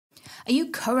Are you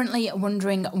currently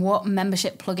wondering what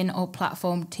membership plugin or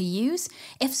platform to use?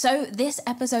 If so, this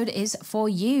episode is for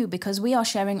you because we are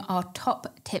sharing our top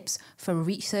tips for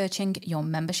researching your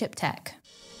membership tech.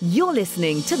 You're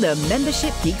listening to the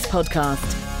Membership Geeks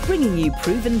podcast, bringing you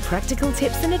proven practical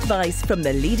tips and advice from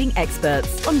the leading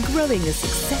experts on growing a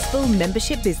successful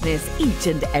membership business each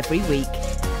and every week.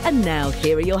 And now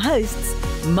here are your hosts,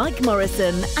 Mike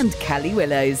Morrison and Callie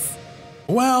Willows.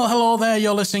 Well, hello there.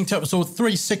 You're listening to episode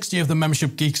 360 of the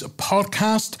Membership Geeks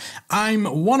podcast. I'm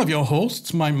one of your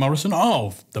hosts, Mike Morrison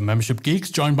of the Membership Geeks,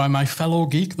 joined by my fellow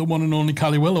geek, the one and only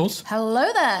Callie Willows.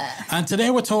 Hello there. And today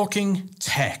we're talking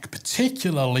tech,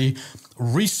 particularly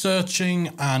researching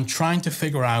and trying to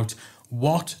figure out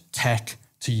what tech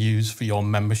to use for your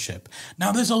membership.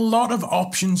 Now, there's a lot of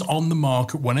options on the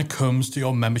market when it comes to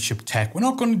your membership tech. We're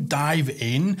not going to dive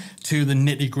in to the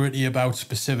nitty-gritty about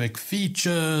specific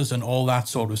features and all that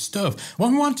sort of stuff.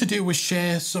 What we want to do is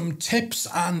share some tips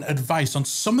and advice on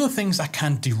some of the things that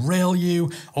can derail you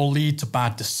or lead to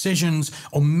bad decisions,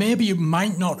 or maybe you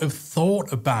might not have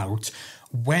thought about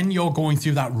when you're going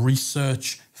through that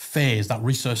research phase, that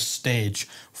research stage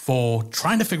for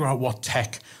trying to figure out what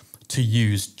tech to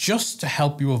use, just to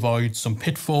help you avoid some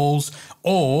pitfalls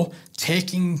or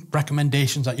taking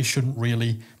recommendations that you shouldn't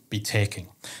really be taking.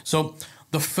 So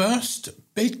the first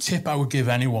big tip I would give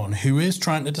anyone who is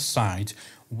trying to decide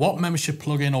what membership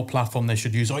plugin or platform they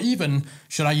should use, or even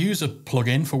should I use a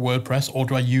plugin for WordPress or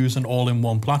do I use an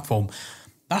all-in-one platform?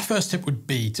 That first tip would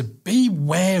be to be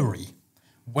wary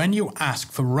when you ask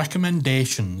for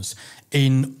recommendations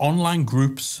in online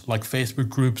groups like Facebook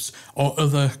groups or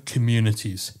other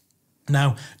communities.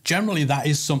 Now, generally,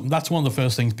 that's one of the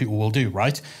first things people will do,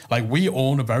 right? Like, we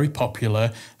own a very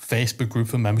popular Facebook group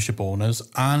for membership owners,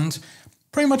 and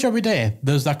pretty much every day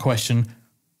there's that question,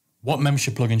 what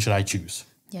membership plugin should I choose?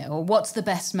 Yeah, or what's the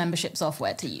best membership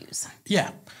software to use?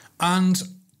 Yeah, and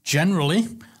generally,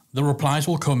 the replies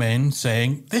will come in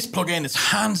saying, this plugin is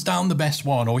hands down the best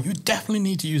one, or you definitely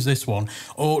need to use this one,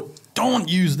 or don't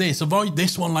use this, avoid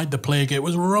this one like the plague, it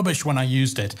was rubbish when I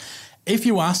used it. If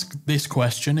you ask this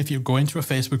question, if you go into a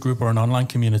Facebook group or an online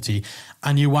community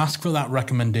and you ask for that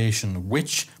recommendation,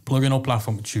 which plugin or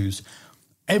platform to choose,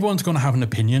 everyone's going to have an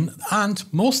opinion and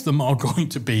most of them are going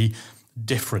to be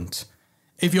different.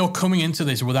 If you're coming into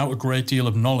this without a great deal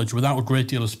of knowledge, without a great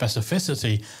deal of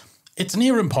specificity, it's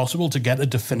near impossible to get a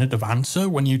definitive answer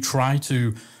when you try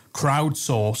to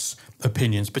crowdsource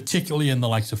opinions, particularly in the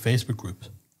likes of Facebook groups.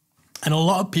 And a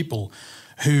lot of people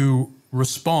who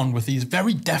respond with these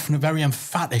very definite, very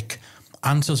emphatic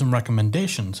answers and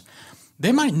recommendations,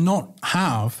 they might not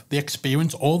have the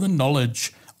experience or the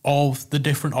knowledge of the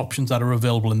different options that are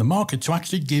available in the market to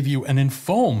actually give you an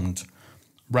informed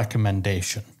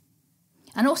recommendation.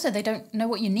 And also, they don't know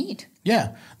what you need.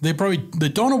 Yeah, they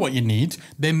don't know what you need.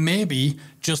 They maybe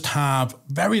just have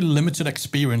very limited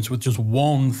experience with just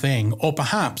one thing, or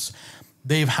perhaps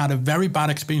they've had a very bad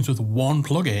experience with one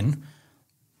plugin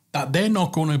that they're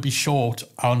not going to be short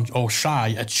on or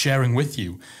shy at sharing with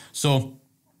you. So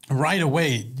right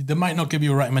away, they might not give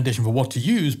you a recommendation for what to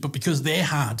use, but because they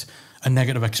had a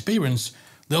negative experience,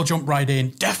 they'll jump right in,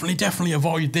 definitely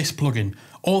avoid this plugin,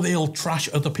 or they'll trash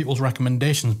other people's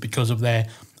recommendations because of their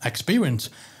experience.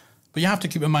 But you have to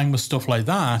keep in mind with stuff like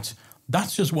that,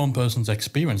 that's just one person's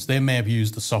experience. They may have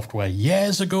used the software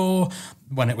years ago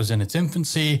when it was in its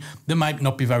infancy. They might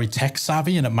not be very tech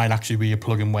savvy, and it might actually be a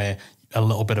plugin where a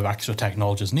little bit of extra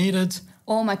technology is needed.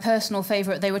 Or my personal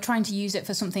favourite, they were trying to use it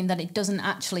for something that it doesn't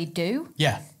actually do.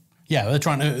 Yeah, they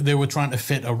were trying to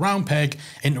fit a round peg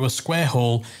into a square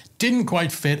hole, didn't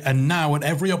quite fit, and now at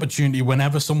every opportunity,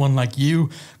 whenever someone like you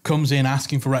comes in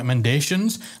asking for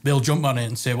recommendations, they'll jump on it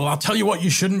and say, well, I'll tell you what you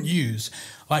shouldn't use.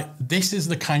 Like, this is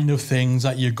the kind of things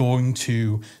that you're going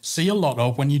to see a lot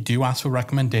of when you do ask for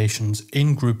recommendations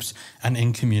in groups and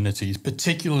in communities,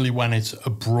 particularly when it's a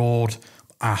broad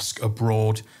ask, a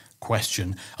broad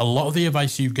question. A lot of the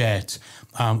advice you get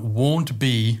won't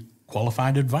be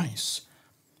qualified advice.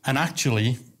 And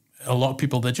actually, a lot of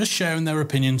people, they're just sharing their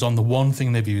opinions on the one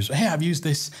thing they've used. Hey, I've used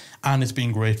this and it's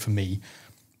been great for me.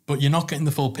 But you're not getting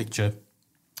the full picture.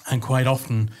 And quite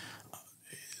often,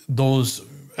 those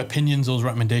opinions, those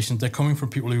recommendations, they're coming from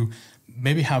people who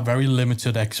maybe have very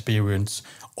limited experience,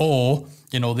 or,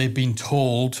 they've been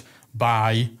told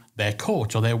by their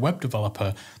coach or their web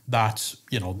developer that,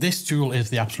 this tool is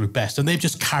the absolute best. And they've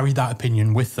just carried that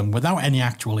opinion with them without any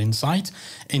actual insight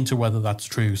into whether that's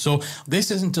true. So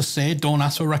this isn't to say don't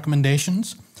ask for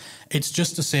recommendations. It's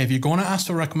just to say if you're going to ask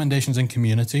for recommendations in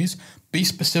communities, be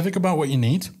specific about what you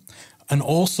need. And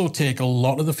also take a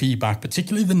lot of the feedback,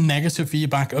 particularly the negative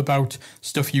feedback about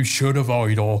stuff you should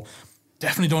avoid or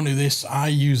definitely don't do this. I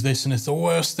use this and it's the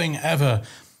worst thing ever.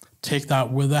 Take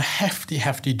that with a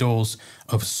hefty dose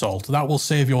of salt. That will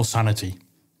save your sanity.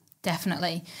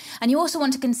 Definitely. And you also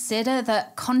want to consider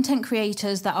that content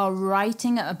creators that are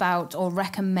writing about or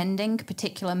recommending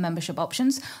particular membership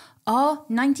options are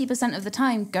 90% of the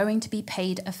time going to be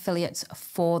paid affiliates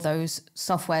for those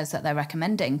softwares that they're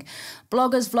recommending.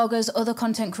 Bloggers, vloggers, other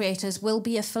content creators will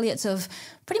be affiliates of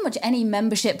pretty much any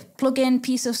membership plugin,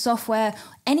 piece of software,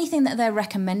 anything that they're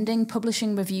recommending,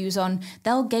 publishing reviews on.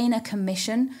 They'll gain a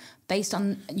commission based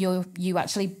on you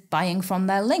actually buying from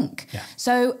their link. Yeah.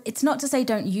 So it's not to say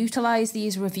don't utilize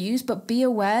these reviews, but be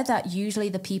aware that usually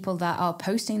the people that are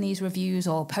posting these reviews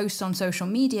or posts on social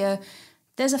media,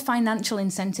 there's a financial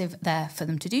incentive there for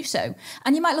them to do so.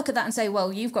 And you might look at that and say,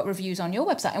 well, you've got reviews on your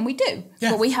website, and we do.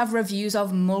 Yeah. But we have reviews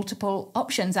of multiple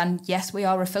options, and yes, we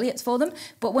are affiliates for them,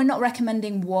 but we're not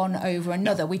recommending one over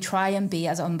another. We try and be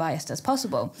as unbiased as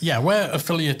possible. Yeah, we're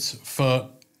affiliates for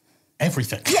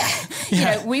everything. Yeah. You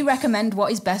know, we recommend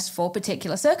what is best for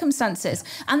particular circumstances.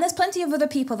 And there's plenty of other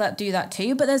people that do that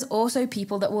too, but there's also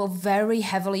people that will very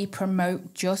heavily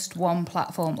promote just one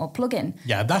platform or plugin.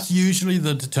 Yeah, that's usually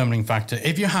the determining factor.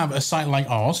 If you have a site like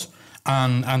ours,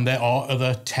 and there are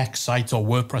other tech sites or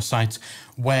WordPress sites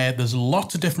where there's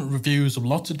lots of different reviews,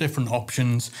 lots of different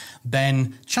options,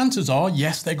 then chances are,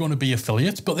 yes, they're going to be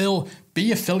affiliates, but they'll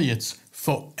be affiliates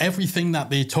for everything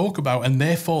that they talk about. And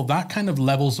therefore, that kind of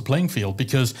levels the playing field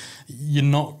because you're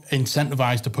not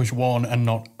incentivized to push one and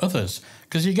not others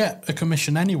because you get a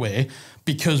commission anyway,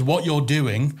 because what you're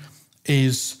doing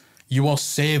is you are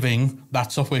saving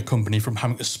that software company from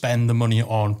having to spend the money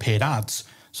on paid ads.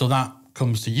 So that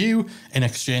comes to you in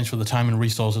exchange for the time and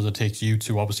resources it takes you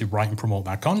to obviously write and promote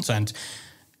that content.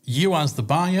 You as the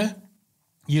buyer,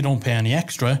 you don't pay any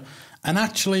extra. And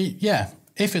actually, yeah,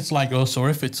 if it's like us or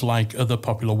if it's like other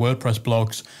popular WordPress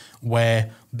blogs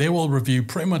where they will review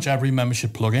pretty much every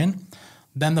membership plugin,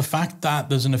 then the fact that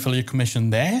there's an affiliate commission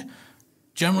there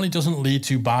generally doesn't lead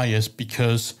to bias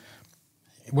because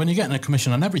when you're getting a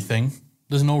commission on everything,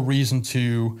 there's no reason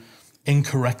to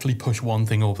incorrectly push one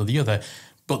thing over the other.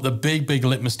 But the big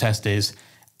litmus test is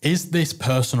this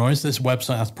person or is this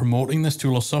website that's promoting this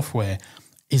tool or software,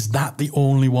 is that the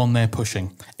only one they're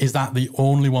pushing? Is that the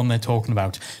only one they're talking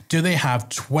about? Do they have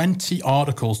 20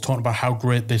 articles talking about how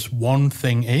great this one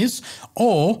thing is?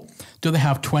 Or do they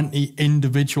have 20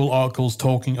 individual articles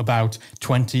talking about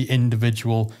 20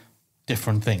 individual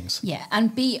different things? Yeah,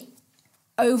 and be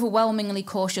overwhelmingly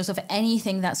cautious of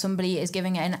anything that somebody is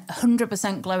giving an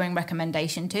 100% glowing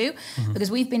recommendation to,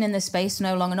 because we've been in this space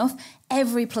no long enough.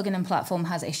 Every plugin and platform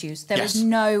has issues. There is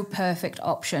no perfect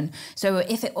option. So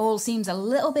if it all seems a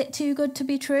little bit too good to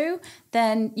be true,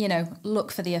 then, you know,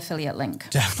 look for the affiliate link.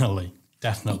 Definitely.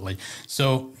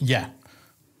 So yeah,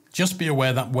 just be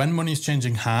aware that when money's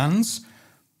changing hands,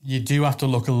 you do have to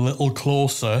look a little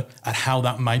closer at how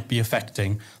that might be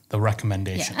affecting the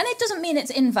recommendation. Yeah. And it doesn't mean it's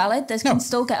invalid. There can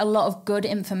still get a lot of good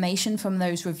information from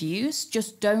those reviews.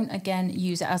 Just don't, again,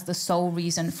 use it as the sole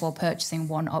reason for purchasing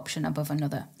one option above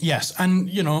another. Yes. And,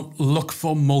 you know, look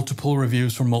for multiple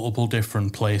reviews from multiple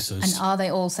different places. And are they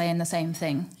all saying the same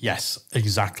thing? Yes,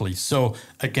 exactly. So,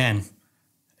 again,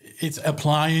 it's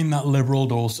applying that liberal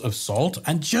dose of salt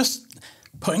and just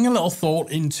putting a little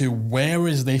thought into where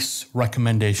is this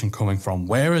recommendation coming from?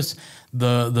 Where is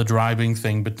the driving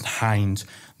thing behind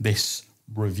this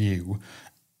review?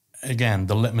 Again,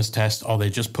 the litmus test, are they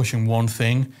just pushing one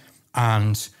thing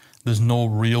and there's no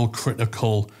real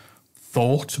critical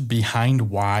thought behind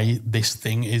why this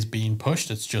thing is being pushed?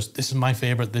 It's just, this is my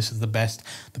favorite, this is the best.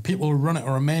 The people who run it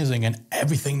are amazing and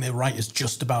everything they write is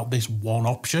just about this one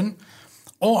option.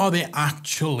 Or are they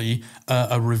actually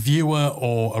a reviewer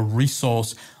or a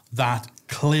resource that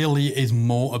clearly is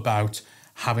more about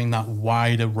having that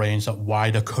wider range, that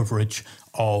wider coverage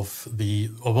of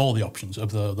all the options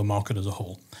of the market as a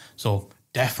whole? So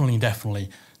definitely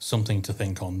something to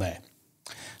think on there.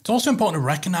 It's also important to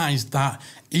recognize that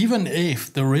even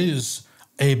if there is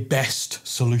a best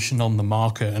solution on the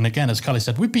market, and again, as Callie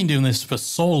said, we've been doing this for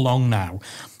so long now,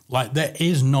 like there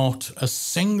is not a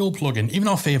single plugin, even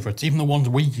our favorites, even the ones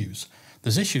we use,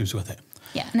 there's issues with it.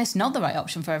 Yeah, and it's not the right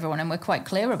option for everyone, and we're quite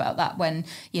clear about that when,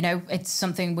 you know, it's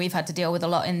something we've had to deal with a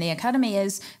lot in the academy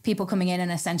is people coming in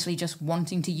and essentially just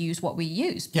wanting to use what we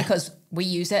use because we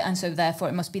use it and so therefore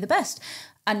it must be the best.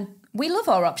 And we love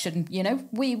our option, you know,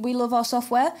 we love our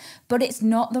software, but it's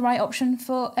not the right option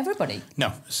for everybody.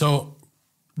 No, so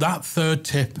that third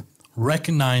tip,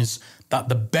 recognize that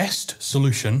the best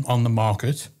solution on the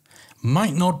market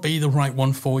might not be the right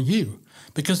one for you.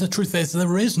 because the truth is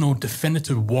there is no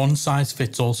definitive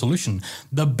one-size-fits-all solution.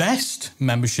 The best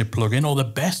membership plugin or the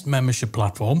best membership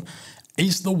platform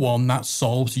is the one that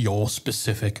solves your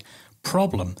specific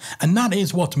problem. And that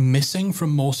is what's missing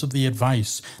from most of the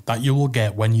advice that you will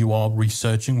get when you are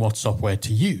researching what software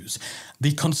to use.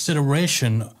 The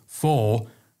consideration for,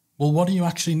 well, what do you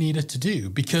actually need it to do?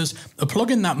 Because a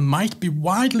plugin that might be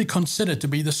widely considered to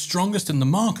be the strongest in the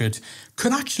market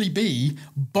could actually be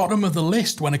bottom of the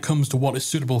list when it comes to what is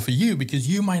suitable for you, because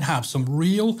you might have some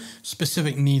real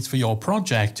specific needs for your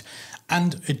project,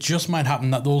 and it just might happen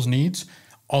that those needs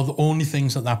are the only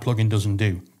things that that plugin doesn't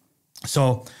do.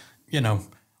 So,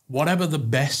 whatever the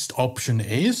best option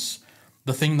is,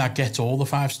 the thing that gets all the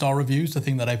 5-star reviews, the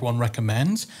thing that everyone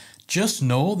recommends, just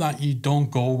know that you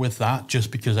don't go with that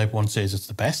just because everyone says it's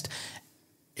the best.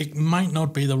 It might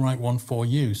not be the right one for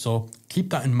you. So keep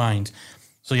that in mind.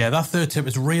 So yeah, that third tip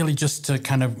is really just to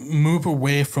kind of move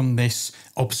away from this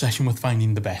obsession with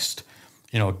finding the best.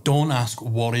 Don't ask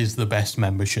what is the best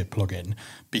membership plugin,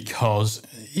 because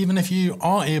even if you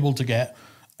are able to get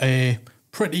a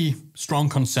pretty strong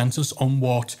consensus on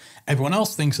what everyone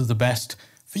else thinks is the best,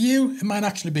 for you, it might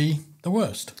actually be the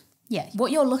worst. Yeah,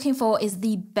 what you're looking for is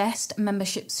the best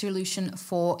membership solution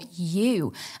for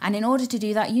you. And in order to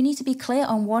do that, you need to be clear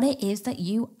on what it is that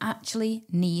you actually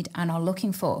need and are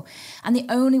looking for. And the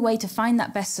only way to find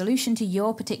that best solution to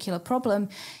your particular problem,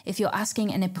 if you're asking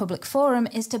in a public forum,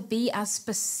 is to be as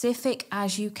specific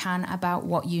as you can about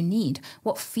what you need.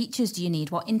 What features do you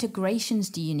need? What integrations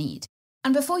do you need?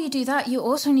 And before you do that, you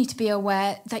also need to be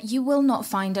aware that you will not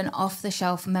find an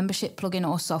off-the-shelf membership plugin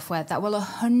or software that will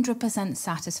 100%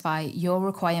 satisfy your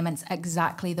requirements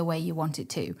exactly the way you want it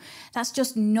to. That's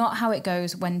just not how it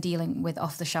goes when dealing with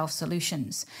off-the-shelf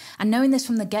solutions. And knowing this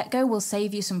from the get-go will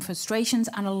save you some frustrations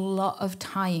and a lot of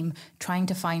time trying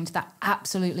to find that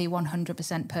absolutely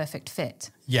 100% perfect fit.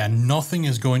 Yeah, nothing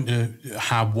is going to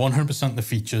have 100% the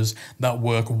features that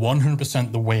work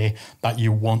 100% the way that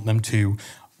you want them to,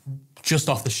 just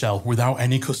off the shelf without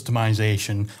any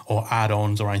customization or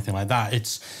add-ons or anything like that.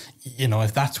 It's,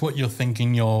 if that's what you're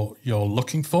thinking you're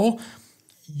looking for,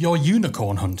 you're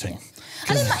unicorn hunting.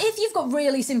 I mean, if you've got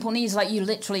really simple needs, like you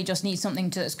literally just need something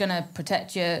that's going to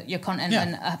protect your content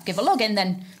and give a login,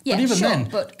 then yeah,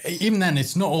 but even then,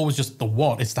 it's not always just the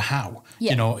what, it's the how.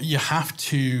 Yeah. You have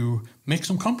to make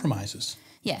some compromises.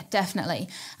 Yeah, definitely.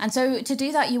 And so to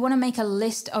do that, you want to make a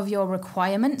list of your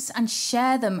requirements and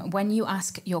share them when you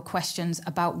ask your questions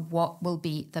about what will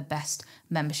be the best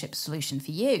membership solution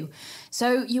for you.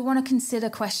 So you want to consider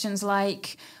questions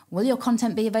like, will your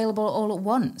content be available all at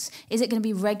once? Is it going to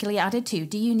be regularly added to?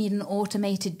 Do you need an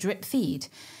automated drip feed?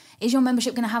 Is your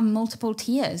membership going to have multiple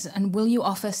tiers? And will you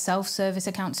offer self-service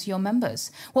accounts to your members?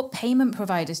 What payment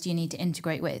providers do you need to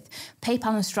integrate with?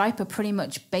 PayPal and Stripe are pretty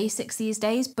much basics these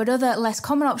days, but other less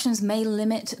common options may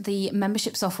limit the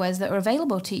membership softwares that are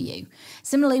available to you.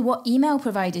 Similarly, what email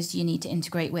providers do you need to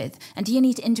integrate with? And do you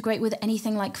need to integrate with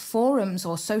anything like forums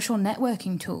or social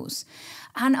networking tools?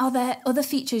 And are there other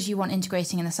features you want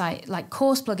integrating in the site, like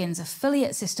course plugins,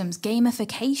 affiliate systems,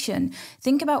 gamification?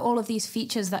 Think about all of these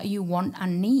features that you want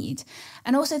and need.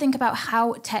 And also think about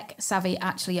how tech savvy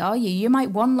actually are you. You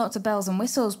might want lots of bells and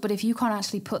whistles, but if you can't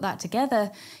actually put that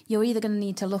together, you're either going to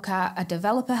need to look at a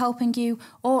developer helping you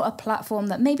or a platform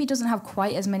that maybe doesn't have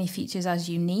quite as many features as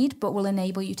you need, but will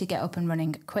enable you to get up and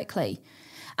running quickly.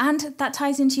 And that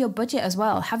ties into your budget as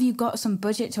well. Have you got some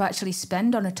budget to actually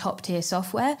spend on a top tier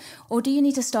software? Or do you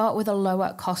need to start with a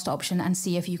lower cost option and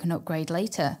see if you can upgrade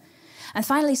later? And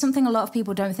finally, something a lot of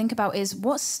people don't think about is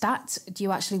what stats do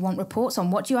you actually want reports on?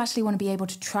 What do you actually want to be able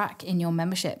to track in your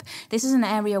membership? This is an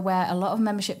area where a lot of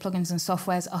membership plugins and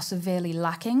softwares are severely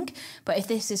lacking. But if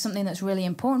this is something that's really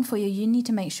important for you, you need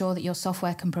to make sure that your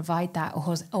software can provide that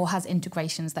or has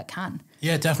integrations that can.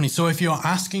 Yeah, definitely. So if you're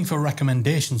asking for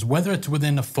recommendations, whether it's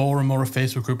within a forum or a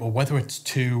Facebook group, or whether it's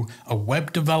to a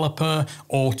web developer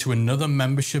or to another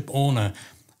membership owner,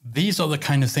 these are the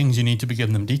kind of things you need to be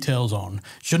giving them details on. It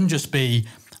shouldn't just be,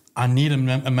 I need a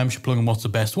membership plugin, what's the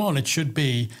best one? It should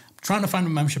be, trying to find a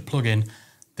membership plugin,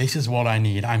 this is what I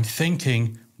need. I'm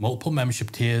thinking multiple membership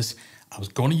tiers. I was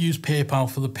going to use PayPal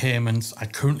for the payments. I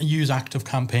currently use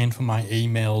ActiveCampaign for my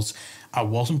emails. I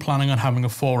wasn't planning on having a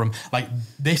forum. Like,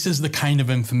 this is the kind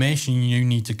of information you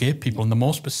need to give people. And the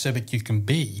more specific you can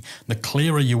be, the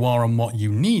clearer you are on what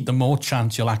you need, the more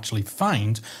chance you'll actually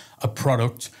find a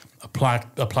product, a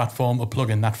platform, a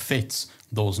plugin that fits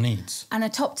those needs. And a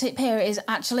top tip here is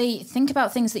actually think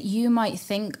about things that you might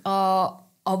think are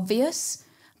obvious,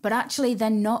 but actually they're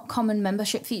not common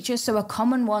membership features. So a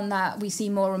common one that we see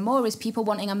more and more is people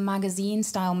wanting a magazine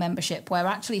style membership where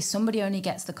actually somebody only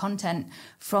gets the content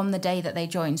from the day that they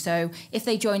join. So if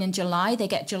they join in July, they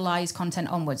get July's content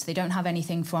onwards. They don't have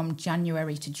anything from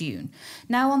January to June.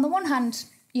 Now, on the one hand,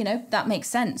 that makes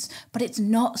sense, but it's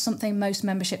not something most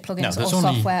membership plugins or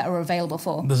software are available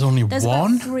for. There's only one?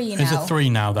 About 3 now. Is it 3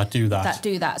 now that do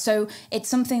that? So it's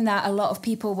something that a lot of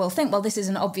people will think, well, this is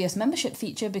an obvious membership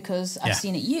feature because I've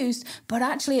seen it used, but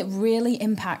actually it really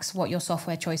impacts what your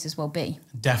software choices will be.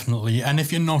 Definitely. And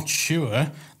if you're not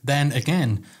sure, then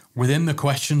again, within the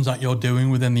questions that you're doing,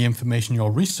 within the information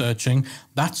you're researching,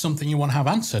 that's something you want to have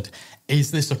answered.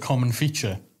 Is this a common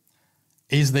feature?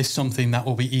 Is this something that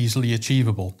will be easily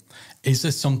achievable? Is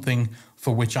this something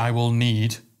for which I will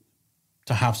need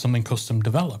to have something custom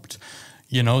developed?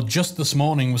 Just this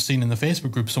morning was seen in the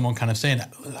Facebook group, someone kind of saying,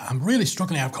 I'm really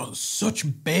struggling. I've got such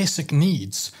basic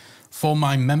needs for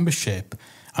my membership.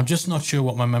 I'm just not sure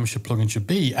what my membership plugin should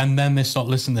be. And then they start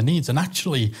listing the needs. And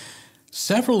actually,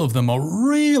 several of them are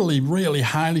really, really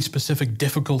highly specific,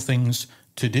 difficult things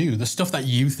to do. The stuff that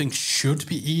you think should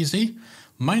be easy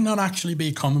might not actually be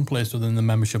commonplace within the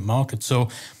membership market. So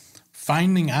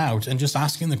finding out and just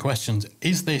asking the questions,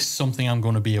 is this something I'm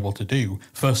going to be able to do,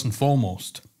 first and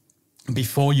foremost,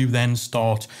 before you then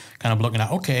start kind of looking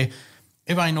at, okay,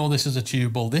 if I know this is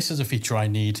achievable, this is a feature I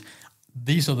need,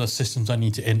 these are the systems I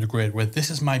need to integrate with,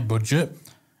 this is my budget,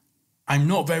 I'm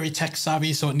not very tech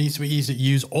savvy, so it needs to be easy to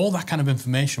use. All that kind of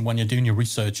information when you're doing your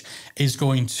research is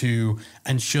going to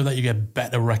ensure that you get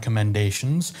better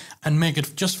recommendations and make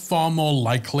it just far more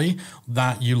likely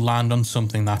that you land on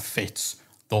something that fits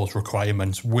those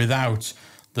requirements without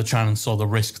the chance or the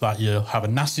risk that you'll have a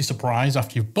nasty surprise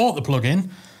after you've bought the plugin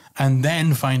and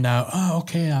then find out, oh,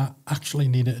 okay, I actually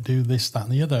need it to do this, that,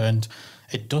 and the other, and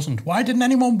it doesn't. Why didn't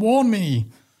anyone warn me?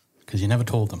 Because you never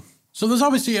told them. So there's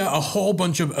obviously a whole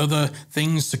bunch of other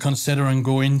things to consider and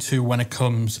go into when it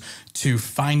comes to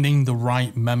finding the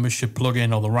right membership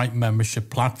plugin or the right membership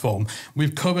platform.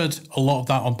 We've covered a lot of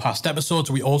that on past episodes.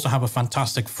 We also have a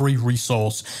fantastic free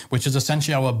resource, which is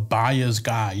essentially our buyer's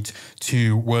guide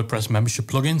to WordPress membership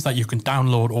plugins that you can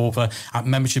download over at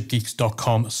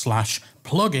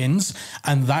membershipgeeks.com/plugins.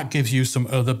 And that gives you some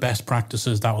other best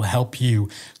practices that will help you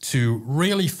to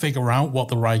really figure out what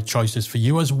the right choice is for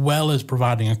you, as well as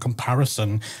providing a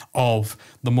comparison of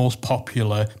the most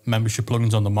popular membership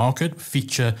plugins on the market,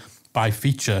 feature by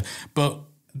feature. But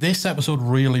this episode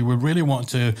we really want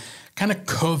to kind of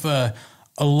cover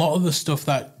a lot of the stuff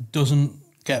that doesn't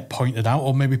get pointed out,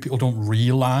 or maybe people don't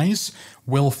realize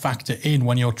will factor in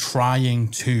when you're trying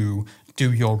to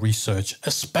do your research,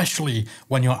 especially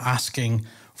when you're asking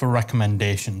for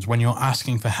recommendations, when you're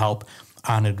asking for help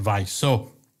and advice.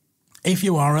 So if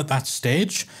you are at that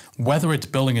stage, whether it's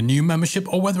building a new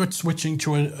membership or whether it's switching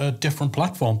to a different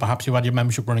platform, perhaps you've had your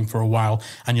membership running for a while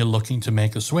and you're looking to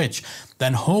make a switch,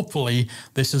 then hopefully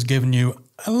this has given you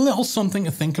a little something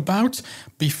to think about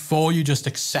before you just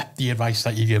accept the advice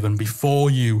that you're given,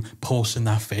 before you post in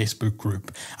that Facebook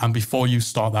group, and before you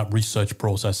start that research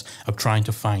process of trying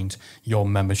to find your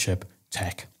membership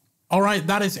tech. All right,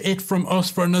 that is it from us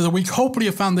for another week. Hopefully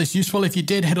you found this useful. If you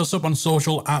did, hit us up on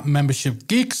social at Membership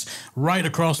Geeks, right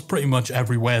across pretty much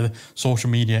everywhere social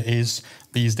media is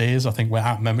these days. I think we're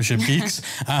at Membership Geeks.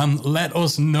 Let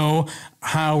us know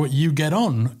how you get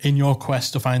on in your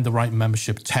quest to find the right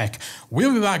membership tech.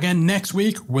 We'll be back again next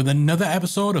week with another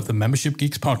episode of the Membership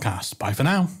Geeks podcast. Bye for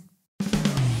now.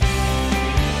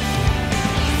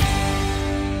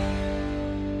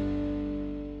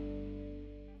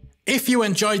 If you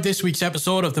enjoyed this week's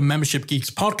episode of the Membership Geeks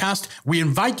podcast, we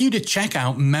invite you to check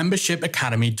out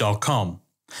membershipacademy.com.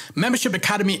 Membership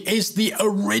Academy is the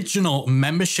original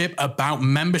membership about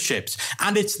memberships,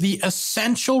 and it's the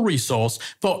essential resource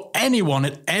for anyone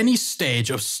at any stage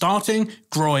of starting,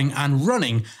 growing, and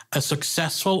running a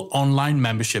successful online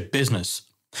membership business.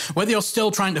 Whether you're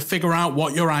still trying to figure out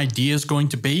what your idea is going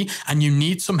to be and you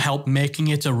need some help making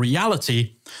it a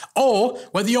reality, or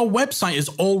whether your website is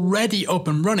already up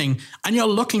and running and you're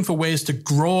looking for ways to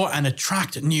grow and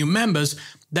attract new members,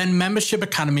 then Membership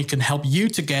Academy can help you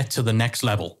to get to the next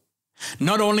level.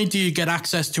 Not only do you get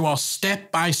access to our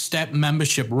step-by-step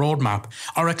membership roadmap,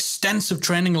 our extensive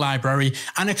training library,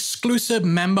 and exclusive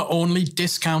member-only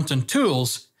discount and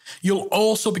tools, you'll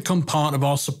also become part of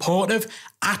our supportive,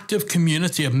 active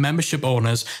community of membership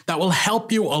owners that will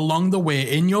help you along the way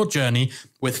in your journey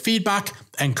with feedback,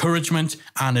 encouragement,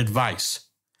 and advice.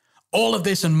 All of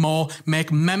this and more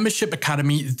make Membership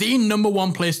Academy the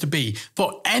 #1 place to be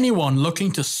for anyone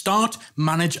looking to start,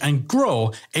 manage, and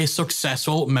grow a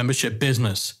successful membership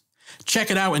business. Check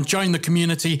it out and join the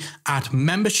community at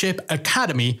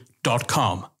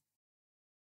membershipacademy.com.